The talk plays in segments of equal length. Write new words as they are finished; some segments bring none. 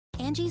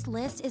Angie's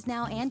List is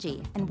now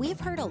Angie, and we've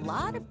heard a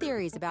lot of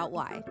theories about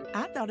why.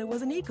 I thought it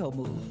was an eco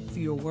move.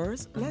 Fewer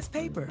words, less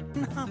paper.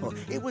 No,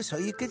 it was so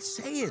you could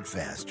say it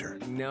faster.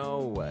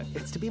 No,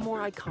 it's to be more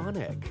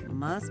iconic.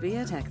 Must be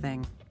a tech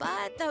thing.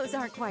 But those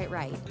aren't quite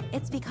right.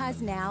 It's because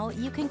now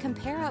you can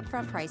compare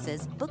upfront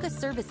prices, book a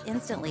service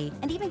instantly,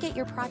 and even get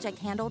your project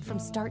handled from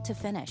start to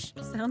finish.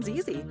 Sounds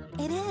easy.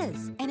 It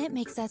is, and it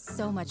makes us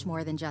so much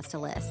more than just a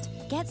list.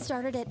 Get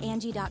started at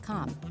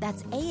Angie.com.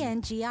 That's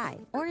ANGI,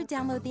 or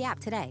download the app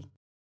today.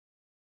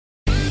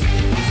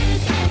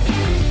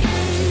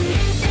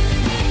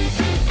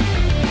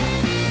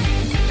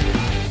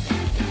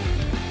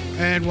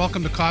 And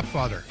welcome to Cop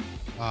Father.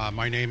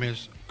 My name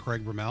is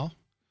Craig Bromell.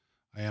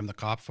 I am the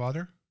Cop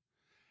Father.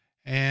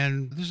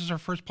 And this is our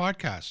first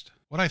podcast.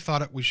 What I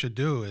thought we should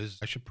do is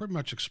I should pretty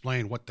much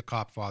explain what the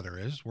Cop Father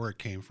is, where it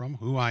came from,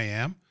 who I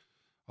am.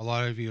 A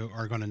lot of you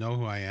are going to know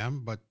who I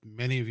am, but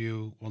many of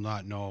you will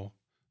not know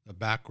the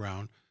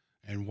background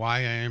and why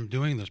I am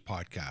doing this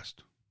podcast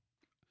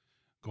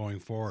going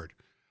forward.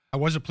 I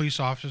was a police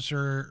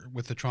officer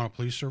with the Toronto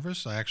Police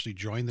Service. I actually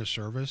joined the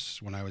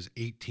service when I was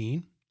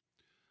 18.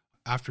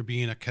 After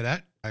being a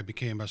cadet, I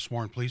became a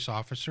sworn police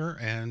officer,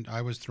 and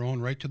I was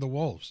thrown right to the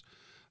wolves.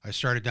 I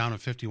started down in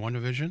 51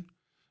 Division,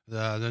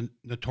 the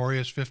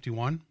notorious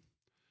 51,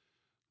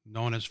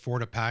 known as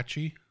Fort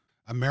Apache,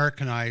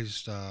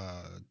 Americanized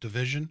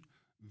division,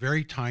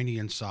 very tiny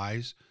in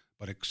size,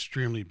 but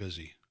extremely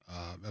busy.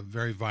 A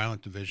very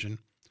violent division,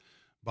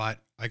 but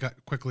I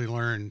quickly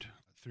learned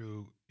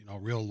through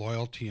real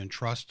loyalty and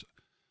trust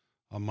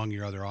among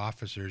your other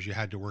officers. You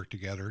had to work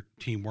together,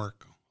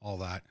 teamwork, all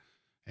that,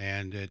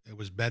 and it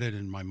was bedded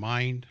in my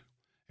mind.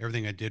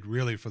 Everything I did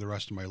really for the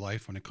rest of my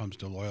life when it comes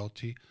to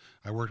loyalty.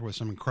 I worked with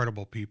some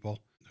incredible people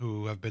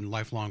who have been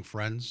lifelong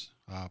friends,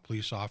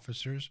 police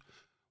officers.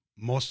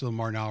 Most of them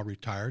are now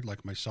retired,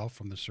 like myself,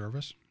 from the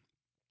service.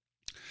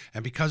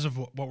 And because of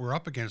what we're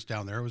up against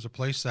down there, it was a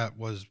place that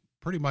was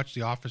pretty much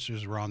the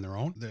officers were on their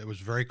own. It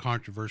was a very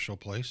controversial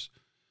place.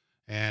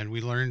 And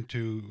we learned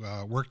to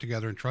work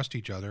together and trust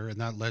each other, and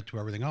that led to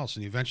everything else.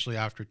 And eventually,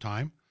 after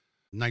time,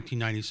 in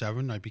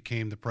 1997, I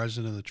became the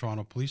president of the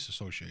Toronto Police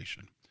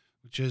Association,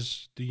 which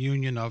is the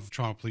union of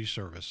Toronto Police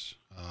Service.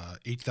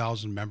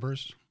 8,000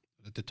 members.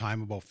 At the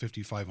time, about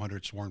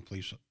 5,500 sworn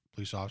police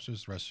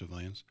officers, the rest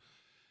civilians.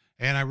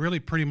 And I really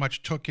pretty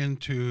much took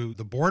into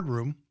the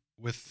boardroom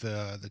with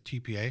the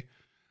TPA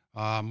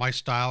my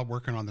style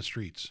working on the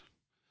streets,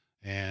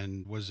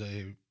 and was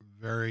a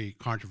very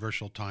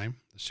controversial time.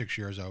 The 6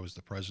 years I was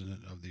the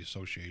president of the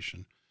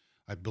association.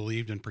 I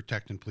believed in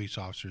protecting police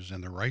officers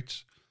and their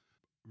rights,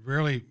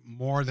 really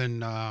more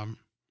than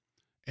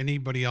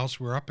anybody else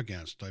we're up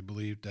against. I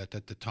believed that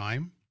at the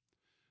time,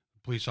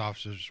 police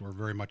officers were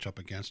very much up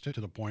against it,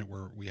 to the point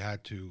where we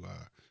had to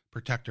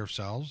protect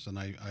ourselves. And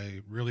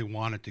I really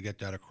wanted to get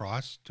that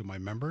across to my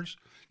members,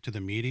 to the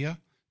media,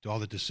 to all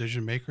the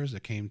decision makers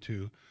that came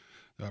to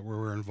that we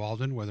were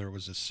involved in, whether it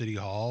was a city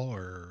hall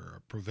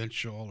or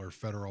provincial or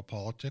federal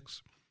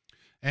politics.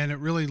 And it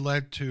really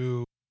led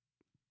to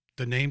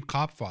the name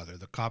Cop Father.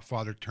 The Cop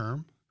Father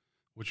term,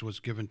 which was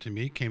given to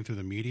me, came through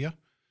the media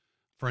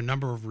for a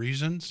number of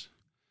reasons,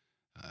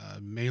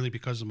 mainly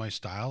because of my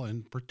style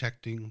in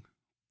protecting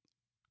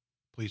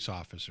police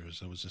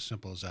officers. It was as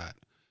simple as that.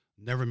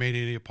 Never made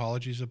any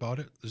apologies about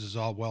it. This is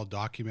all well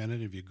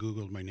documented if you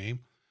Googled my name,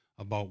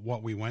 about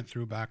what we went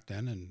through back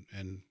then,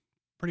 and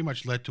pretty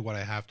much led to what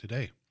I have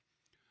today.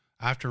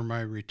 After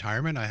my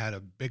retirement, I had a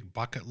big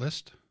bucket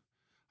list.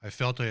 I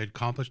felt I had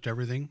accomplished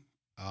everything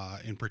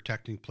in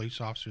protecting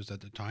police officers at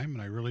the time,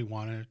 and I really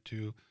wanted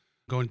to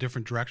go in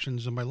different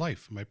directions in my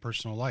life, my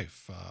personal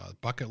life.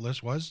 Bucket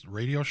list was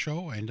radio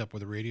show. I ended up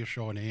with a radio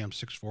show on AM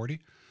 640,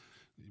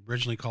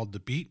 originally called The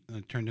Beat, and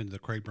it turned into the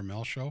Craig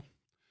Bromell Show.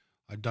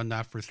 I'd done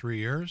that for 3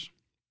 years.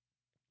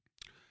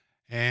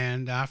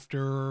 And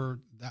after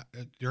that,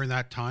 during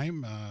that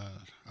time,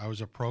 I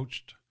was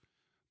approached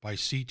by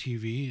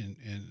CTV and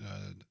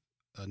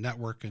a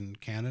network in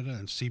Canada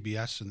and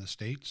CBS in the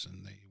States,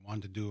 and they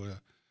wanted to do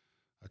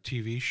a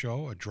TV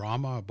show, a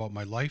drama about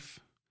my life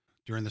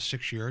during the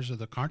 6 years of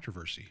the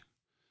controversy.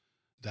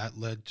 That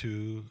led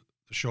to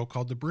the show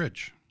called The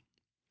Bridge.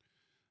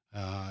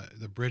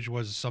 The Bridge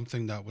was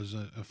something that was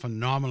a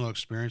phenomenal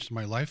experience in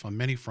my life on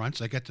many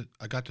fronts. I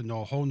got to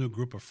know a whole new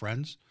group of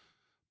friends,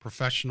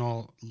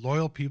 professional,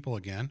 loyal people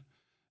again.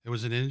 It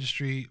was an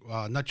industry,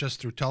 not just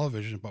through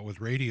television, but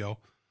with radio.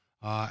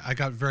 I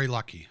got very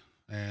lucky.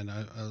 And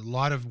a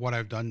lot of what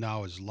I've done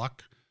now is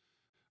luck,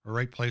 the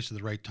right place at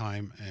the right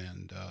time.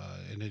 And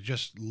it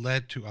just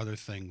led to other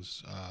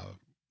things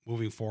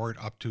moving forward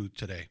up to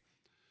today.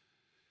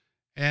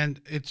 And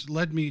it's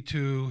led me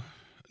to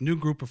a new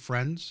group of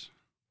friends.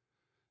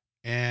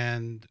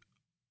 And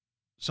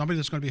somebody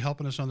that's going to be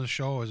helping us on the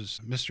show is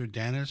Mr.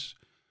 Danis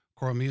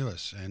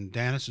Koromilis. And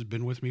Danis has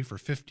been with me for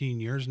 15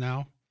 years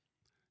now.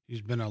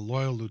 He's been a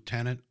loyal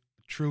lieutenant,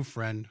 true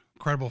friend,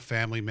 incredible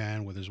family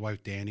man with his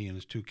wife, Danny, and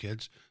his 2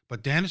 kids.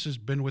 But Danis has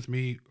been with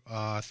me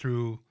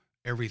through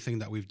everything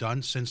that we've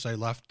done since I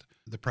left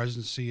the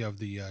presidency of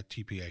the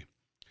TPA.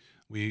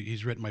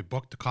 He's written my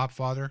book, The Cop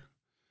Father.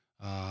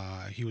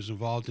 He was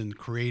involved in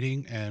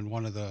creating and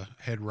one of the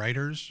head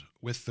writers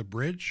with The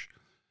Bridge,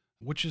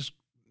 which is,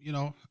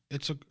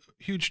 it's a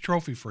huge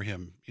trophy for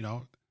him,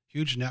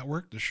 huge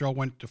network. The show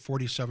went to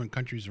 47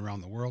 countries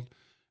around the world.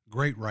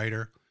 Great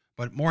writer.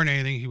 But more than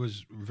anything, he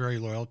was very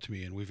loyal to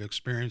me, and we've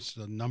experienced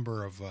a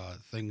number of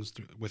things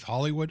with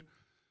Hollywood,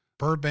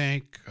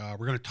 Burbank.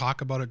 We're going to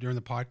talk about it during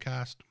the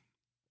podcast.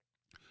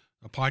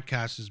 The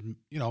podcast is,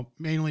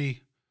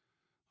 mainly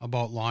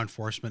about law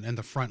enforcement and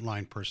the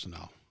frontline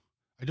personnel.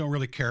 I don't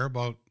really care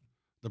about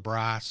the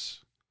brass,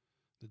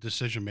 the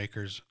decision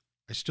makers.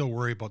 I still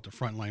worry about the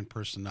frontline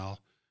personnel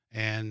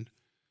and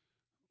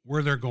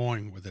where they're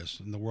going with this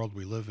in the world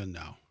we live in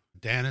now.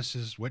 Dennis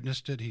has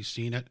witnessed it. He's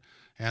seen it.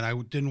 And I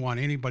didn't want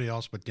anybody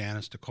else but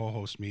Dennis to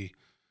co-host me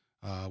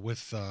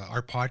with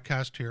our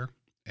podcast here.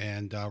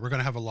 And we're going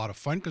to have a lot of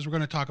fun because we're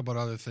going to talk about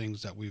other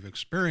things that we've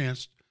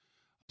experienced.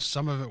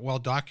 Some of it well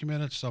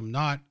documented, some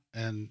not.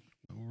 And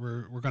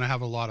we're going to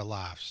have a lot of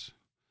laughs.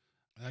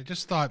 And I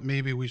just thought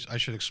maybe I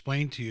should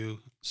explain to you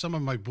some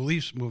of my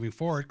beliefs moving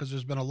forward, because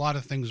there's been a lot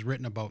of things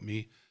written about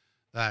me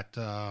that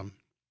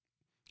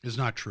is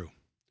not true.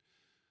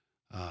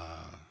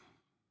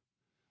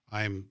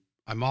 I'm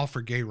all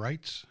for gay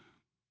rights,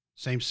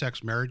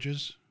 same-sex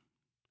marriages.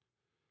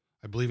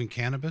 I believe in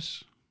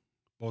cannabis,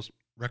 both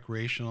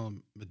recreational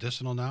and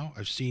medicinal now.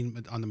 I've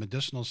seen on the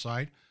medicinal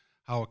side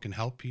how it can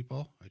help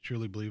people. I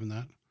truly believe in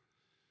that.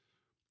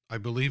 I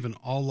believe in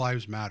all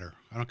lives matter.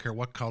 I don't care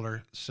what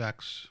color,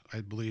 sex.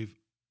 I believe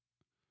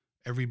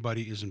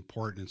everybody is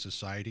important in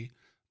society,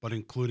 but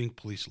including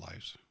police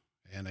lives.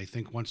 And I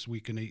think once we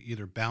can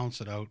either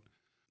balance it out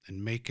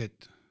and make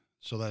it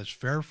so that it's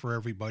fair for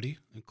everybody,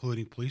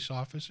 including police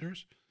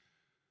officers,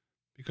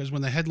 because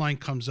when the headline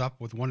comes up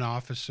with one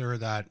officer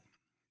that,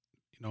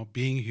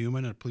 being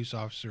human and a police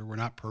officer, we're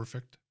not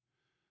perfect,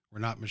 we're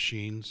not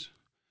machines,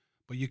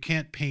 but you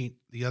can't paint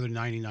the other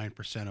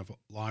 99% of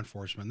law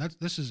enforcement.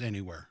 This is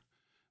anywhere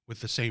with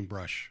the same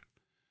brush.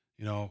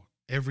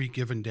 Every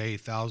given day,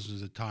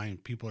 thousands of times,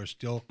 people are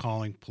still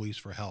calling police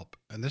for help.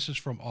 And this is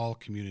from all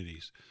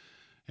communities.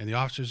 And the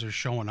officers are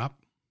showing up.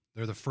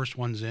 They're the first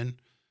ones in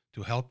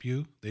to help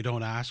you. They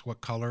don't ask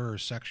what color or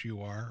sex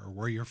you are or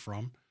where you're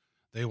from.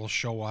 They will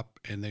show up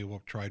and they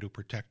will try to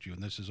protect you.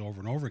 And this is over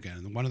and over again.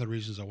 And one of the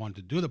reasons I wanted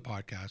to do the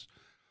podcast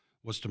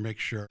was to make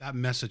sure that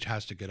message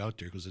has to get out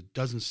there, because it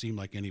doesn't seem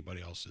like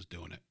anybody else is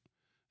doing it.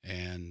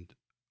 And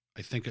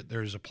I think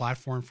there's a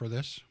platform for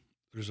this.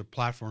 There's a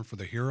platform for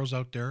the heroes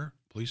out there,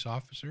 police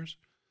officers.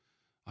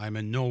 I'm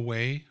in no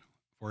way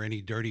for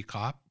any dirty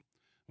cop.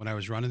 When I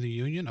was running the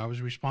union, I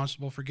was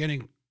responsible for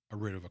getting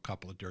rid of a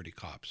couple of dirty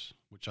cops,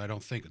 which I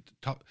don't think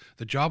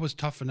the job was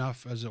tough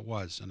enough as it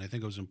was. And I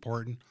think it was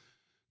important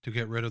to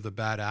get rid of the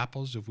bad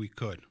apples if we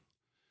could.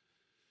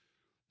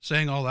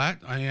 Saying all that,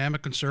 I am a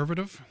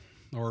conservative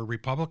or a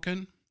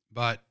Republican,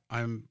 but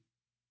I'm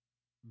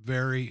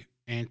very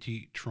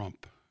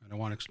anti-Trump, and I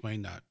want to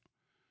explain that.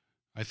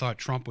 I thought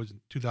Trump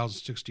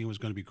 2016 was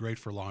going to be great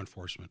for law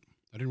enforcement.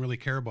 I didn't really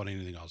care about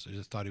anything else. I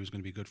just thought he was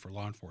going to be good for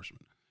law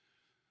enforcement.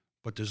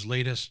 But this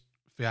latest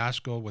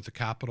fiasco with the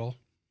Capitol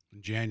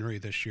in January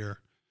this year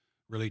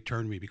really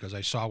turned me, because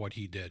I saw what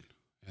he did.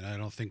 And I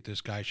don't think this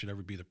guy should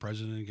ever be the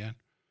president again.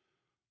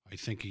 I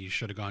think he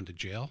should have gone to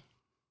jail.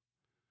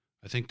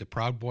 I think the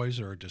Proud Boys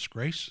are a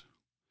disgrace.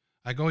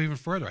 I go even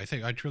further.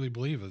 I truly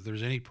believe if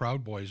there's any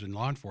Proud Boys in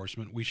law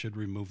enforcement, we should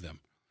remove them.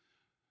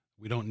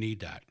 We don't need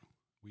that.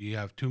 We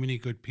have too many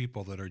good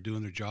people that are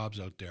doing their jobs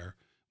out there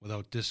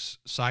without this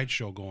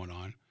sideshow going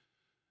on.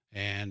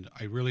 And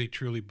I really,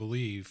 truly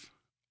believe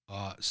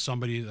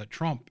somebody that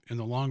Trump, in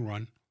the long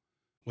run,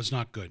 was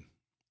not good.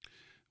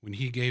 When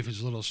he gave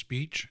his little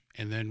speech,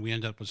 and then we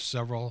end up with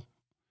several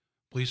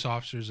police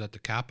officers at the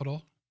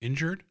Capitol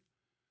injured,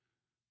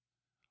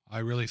 I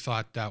really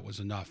thought that was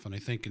enough. And I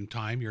think in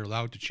time, you're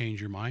allowed to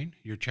change your mind.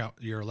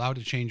 You're allowed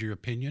to change your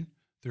opinion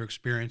through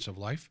experience of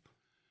life.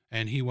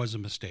 And he was a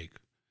mistake.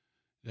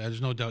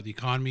 There's no doubt the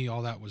economy,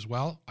 all that was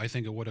well. I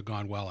think it would have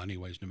gone well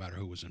anyways, no matter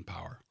who was in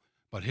power.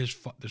 But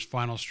this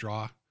final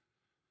straw,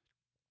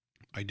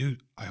 I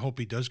hope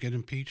he does get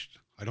impeached.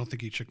 I don't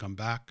think he should come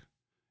back.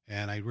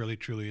 And I really,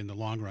 truly, in the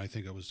long run, I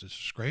think it was a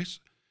disgrace.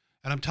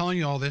 And I'm telling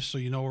you all this so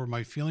you know where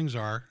my feelings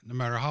are, no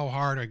matter how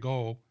hard I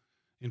go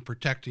in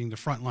protecting the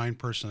frontline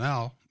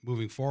personnel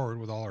moving forward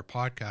with all our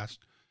podcasts,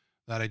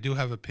 that I do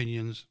have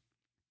opinions.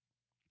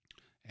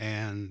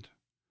 And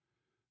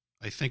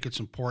I think it's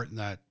important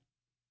that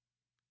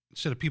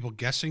instead of people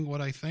guessing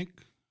what I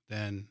think,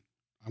 then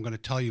I'm going to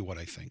tell you what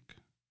I think.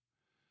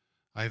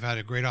 I've had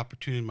a great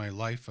opportunity in my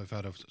life. I've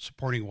had a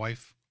supporting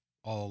wife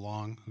all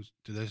along who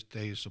to this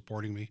day is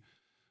supporting me.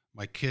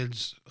 My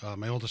kids,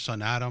 my oldest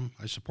son, Adam,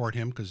 I support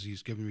him because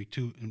he's given me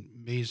 2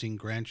 amazing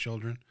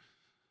grandchildren.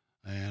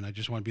 And I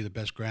just want to be the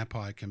best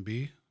grandpa I can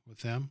be with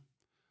them.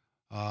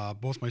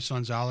 Both my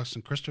sons, Alex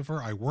and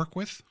Christopher, I work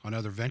with on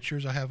other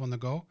ventures I have on the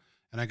go.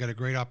 And I got a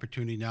great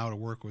opportunity now to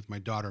work with my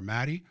daughter,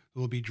 Maddie, who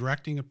will be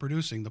directing and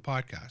producing the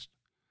podcast.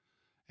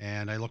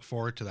 And I look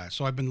forward to that.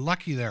 So I've been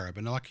lucky there. I've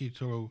been lucky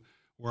to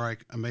where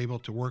I'm able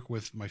to work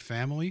with my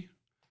family,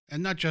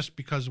 and not just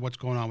because of what's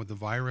going on with the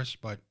virus,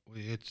 but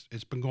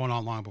it's been going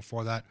on long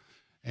before that.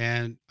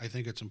 And I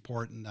think it's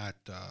important that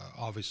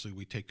obviously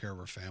we take care of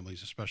our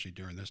families, especially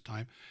during this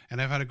time.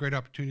 And I've had a great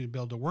opportunity to be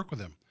able to work with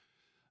them,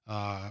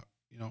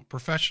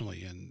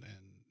 professionally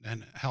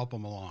and help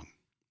them along.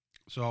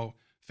 So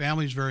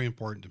family is very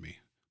important to me.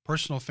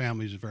 Personal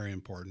family is very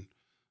important,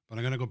 but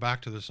I'm going to go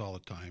back to this all the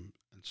time.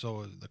 And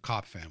so the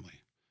cop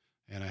family.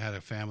 And I had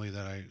a family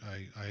that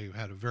I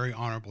had a very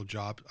honorable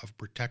job of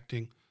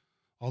protecting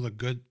all the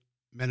good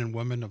men and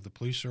women of the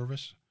police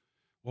service.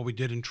 What we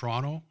did in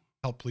Toronto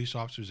helped police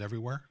officers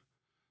everywhere.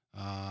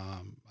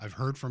 I've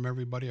heard from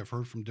everybody. I've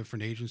heard from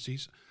different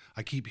agencies.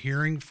 I keep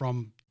hearing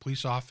from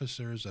police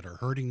officers that are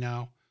hurting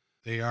now.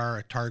 They are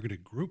a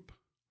targeted group.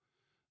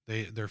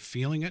 They're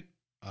feeling it.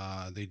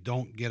 They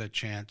don't get a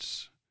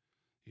chance.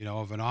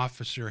 If an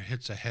officer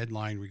hits a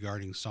headline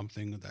regarding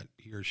something that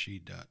he or she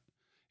did,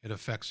 it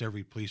affects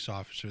every police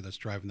officer that's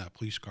driving that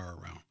police car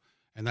around.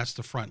 And that's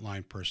the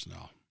frontline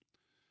personnel.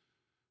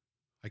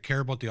 I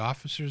care about the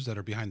officers that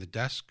are behind the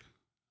desk,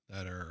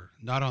 that are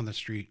not on the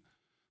street,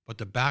 but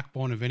the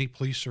backbone of any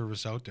police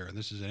service out there, and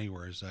this is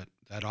anywhere, is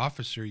that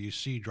officer you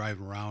see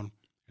driving around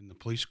in the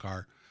police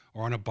car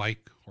or on a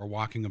bike or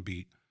walking a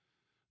beat.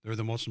 They're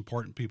the most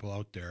important people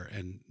out there,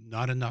 and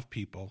not enough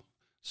people.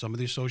 Some of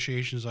the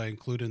associations I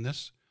include in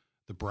this,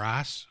 the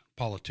brass,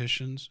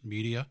 politicians,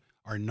 media,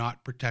 are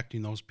not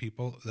protecting those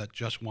people that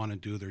just want to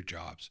do their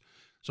jobs.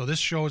 So this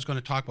show is going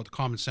to talk about the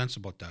common sense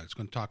about that. It's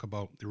going to talk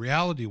about the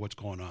reality of what's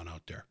going on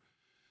out there.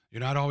 You're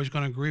not always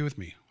going to agree with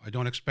me. I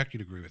don't expect you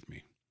to agree with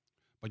me.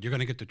 But you're going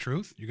to get the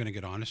truth. You're going to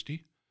get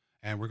honesty.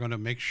 And we're going to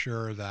make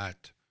sure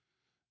that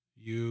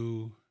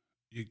you're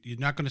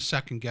not going to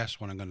second guess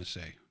what I'm going to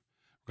say.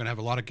 We're going to have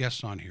a lot of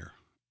guests on here.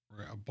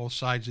 We're on both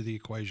sides of the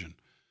equation.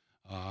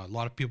 A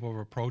lot of people have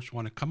approached,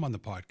 want to come on the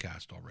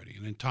podcast already.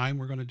 And in time,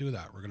 we're going to do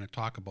that. We're going to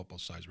talk about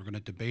both sides. We're going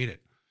to debate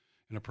it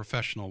in a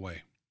professional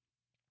way.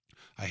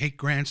 I hate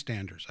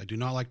grandstanders. I do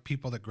not like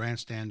people that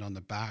grandstand on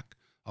the back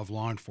of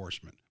law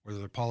enforcement, whether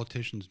they're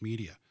politicians,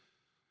 media.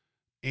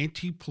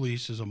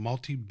 Anti-police is a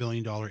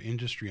multi-billion-dollar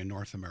industry in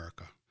North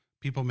America.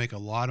 People make a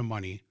lot of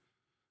money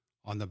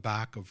on the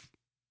back of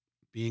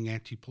being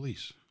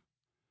anti-police,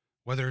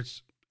 whether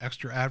it's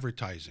extra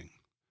advertising,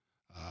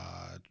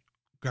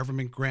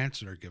 government grants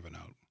that are given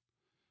out.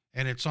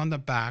 And it's on the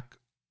back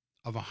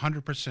of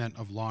 100%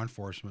 of law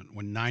enforcement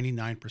when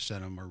 99%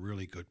 of them are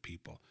really good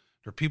people.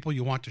 They're people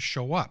you want to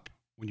show up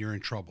when you're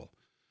in trouble.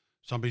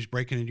 Somebody's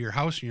breaking into your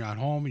house and you're not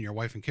home and your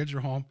wife and kids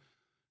are home.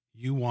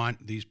 You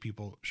want these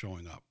people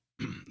showing up.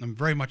 I'm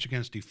very much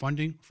against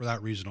defunding for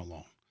that reason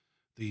alone.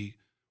 The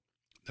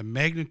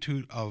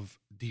magnitude of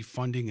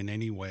defunding in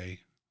any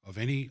way of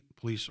any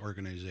police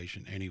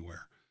organization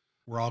anywhere,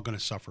 we're all going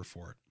to suffer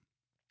for it.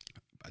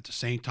 At the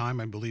same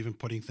time, I believe in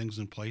putting things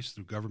in place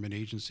through government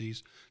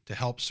agencies to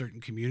help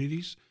certain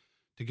communities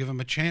to give them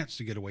a chance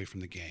to get away from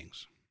the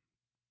gangs.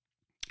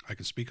 I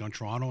can speak on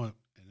Toronto and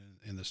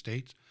in the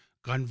States.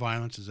 Gun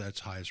violence is at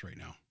its highest right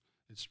now.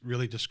 It's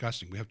really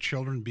disgusting. We have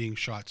children being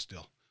shot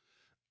still.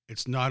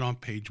 It's not on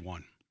page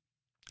one.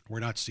 We're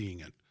not seeing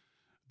it.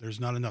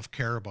 There's not enough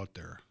care about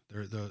there.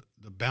 The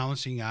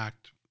balancing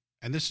act,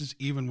 and this is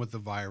even with the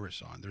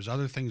virus on. There's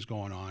other things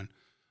going on.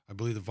 I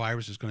believe the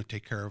virus is going to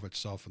take care of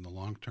itself in the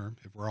long term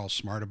if we're all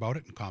smart about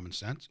it and common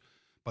sense.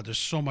 But there's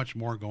so much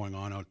more going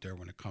on out there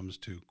when it comes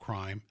to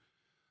crime,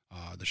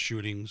 the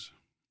shootings,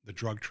 the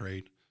drug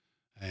trade,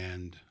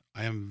 and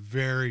I am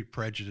very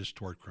prejudiced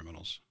toward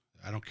criminals.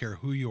 I don't care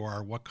who you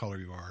are, what color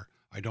you are.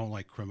 I don't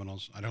like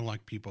criminals. I don't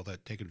like people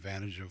that take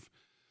advantage of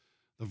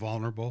the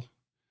vulnerable.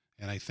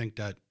 And I think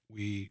that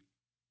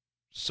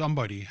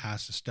somebody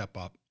has to step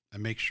up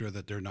and make sure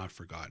that they're not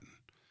forgotten.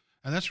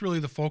 And that's really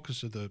the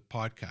focus of the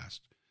podcast.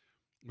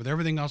 With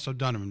everything else I've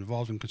done, I'm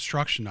involved in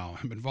construction now.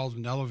 I'm involved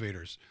in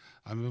elevators.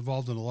 I'm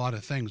involved in a lot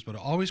of things, but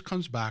it always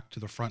comes back to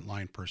the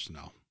frontline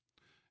personnel.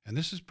 And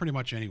this is pretty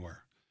much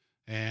anywhere.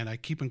 And I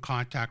keep in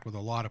contact with a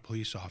lot of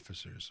police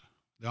officers.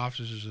 The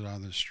officers that are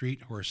on the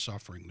street who are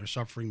suffering. They're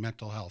suffering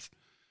mental health.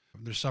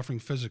 They're suffering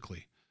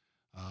physically.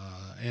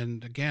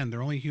 And again,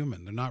 they're only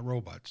human. They're not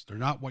robots. They're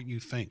not what you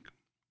think.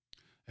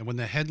 And when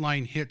the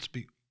headline hits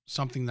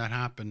something that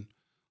happened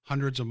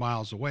hundreds of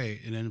miles away,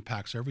 it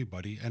impacts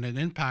everybody. And it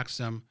impacts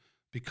them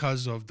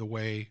because of the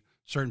way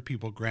certain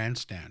people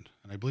grandstand.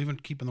 And I believe in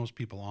keeping those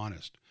people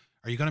honest.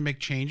 Are you going to make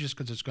changes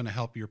because it's going to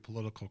help your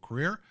political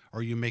career,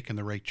 or are you making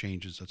the right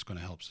changes that's going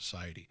to help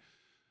society?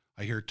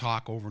 I hear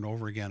talk over and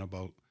over again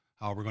about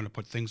how we're going to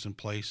put things in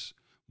place,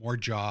 more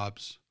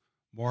jobs,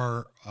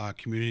 more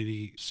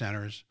community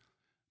centers,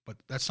 but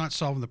that's not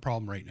solving the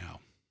problem right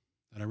now.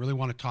 And I really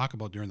want to talk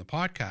about during the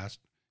podcast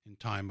in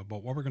time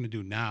about what we're going to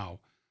do now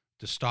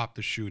to stop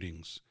the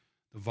shootings,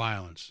 the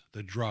violence,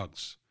 the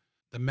drugs,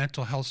 the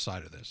mental health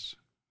side of this.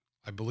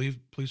 I believe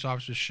police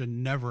officers should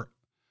never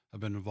have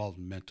been involved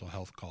in mental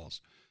health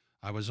calls.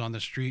 I was on the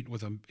street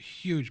with a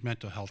huge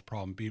mental health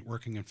problem,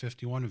 working in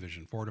 51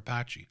 Division, Fort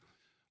Apache.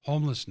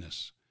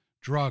 Homelessness,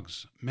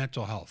 drugs,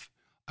 mental health.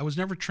 I was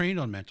never trained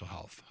on mental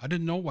health. I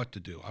didn't know what to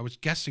do. I was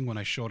guessing when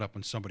I showed up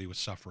when somebody was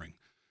suffering,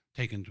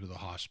 taken to the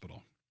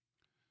hospital.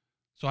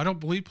 So I don't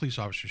believe police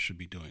officers should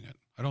be doing it.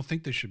 I don't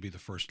think they should be the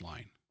first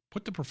line.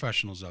 Put the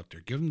professionals out there.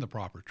 Give them the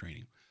proper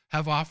training.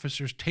 Have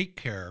officers take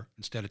care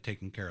instead of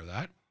taking care of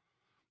that.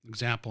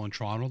 Example, in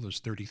Toronto, there's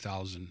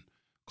 30,000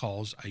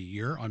 calls a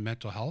year on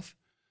mental health.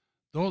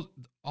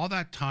 All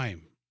that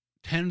time,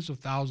 tens of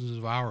thousands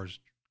of hours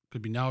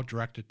could be now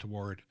directed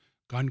toward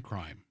gun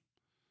crime,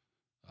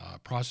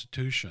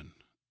 prostitution,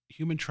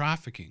 human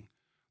trafficking.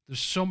 There's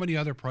so many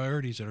other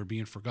priorities that are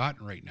being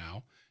forgotten right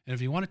now. And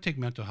if you want to take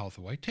mental health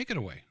away, take it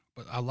away.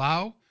 But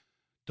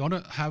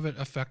don't have it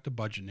affect the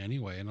budget in any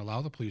way, and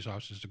allow the police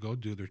officers to go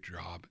do their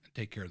job and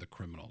take care of the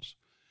criminals.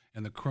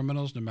 And the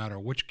criminals, no matter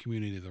which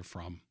community they're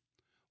from,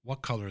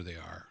 what color they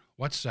are,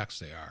 what sex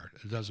they are,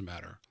 it doesn't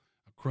matter.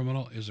 A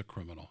criminal is a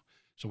criminal.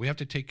 So we have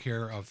to take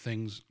care of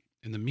things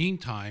in the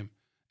meantime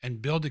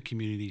and build the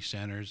community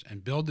centers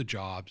and build the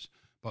jobs.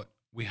 But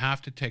we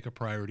have to take a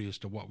priority as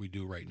to what we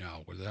do right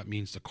now, whether that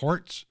means the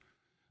courts,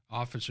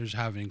 officers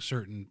having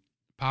certain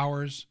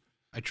powers.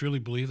 I truly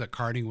believe that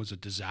carding was a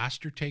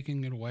disaster,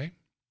 taking it away.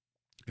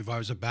 If I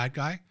was a bad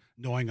guy,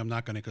 knowing I'm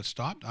not going to get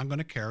stopped, I'm going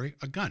to carry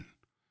a gun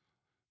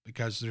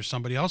because there's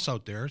somebody else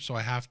out there. So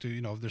I have to,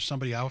 if there's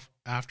somebody out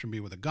after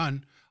me with a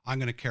gun, I'm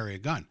going to carry a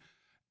gun.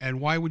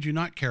 And why would you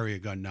not carry a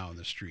gun now in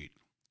the street?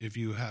 If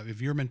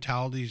your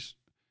mentality's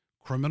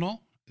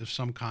criminal of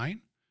some kind,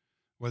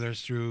 whether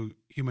it's through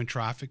human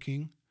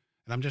trafficking,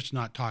 and I'm just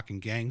not talking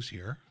gangs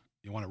here,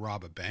 you want to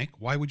rob a bank,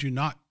 why would you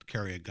not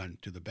carry a gun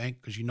to the bank?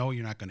 Because you know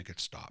you're not going to get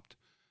stopped.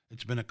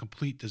 It's been a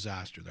complete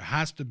disaster. There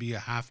has to be a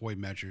halfway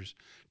measures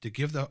to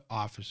give the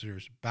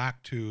officers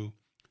back to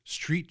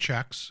street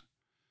checks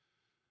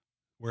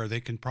where they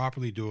can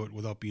properly do it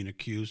without being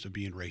accused of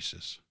being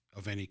racist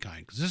of any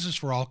kind. Because this is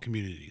for all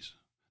communities.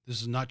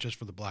 This is not just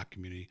for the Black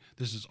community.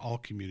 This is all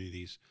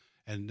communities.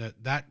 And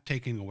that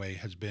taking away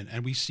has been,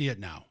 and we see it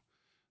now,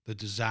 the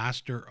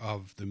disaster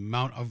of the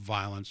amount of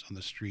violence on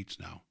the streets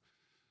now.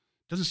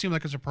 Doesn't seem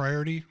like it's a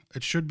priority.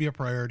 It should be a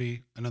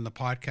priority. And on the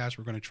podcast,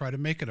 we're going to try to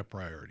make it a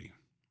priority.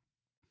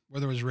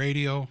 Whether it was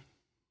radio,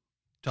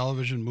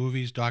 television,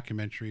 movies,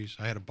 documentaries,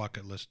 I had a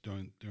bucket list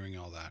doing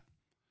all that.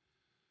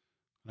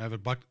 And I have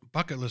a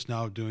bucket list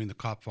now of doing the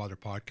Cop Father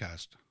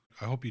podcast.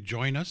 I hope you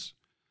join us.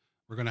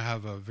 We're going to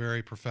have a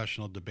very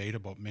professional debate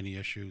about many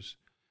issues,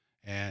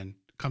 and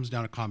it comes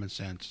down to common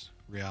sense,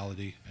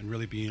 reality, and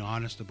really being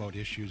honest about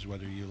issues,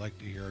 whether you like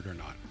to hear it or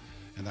not.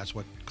 And that's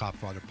what Cop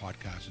Father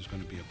podcast is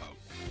going to be about.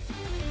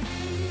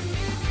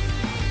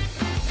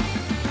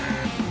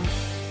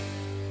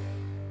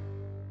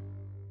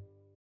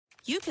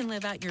 You can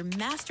live out your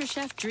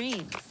MasterChef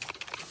dreams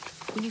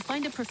when you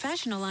find a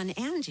professional on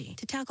Angie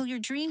to tackle your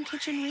dream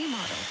kitchen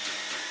remodel.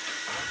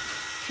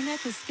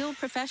 Connect with skilled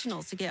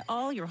professionals to get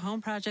all your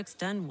home projects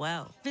done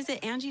well.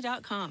 Visit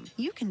Angie.com.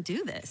 You can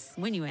do this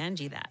when you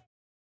Angie that.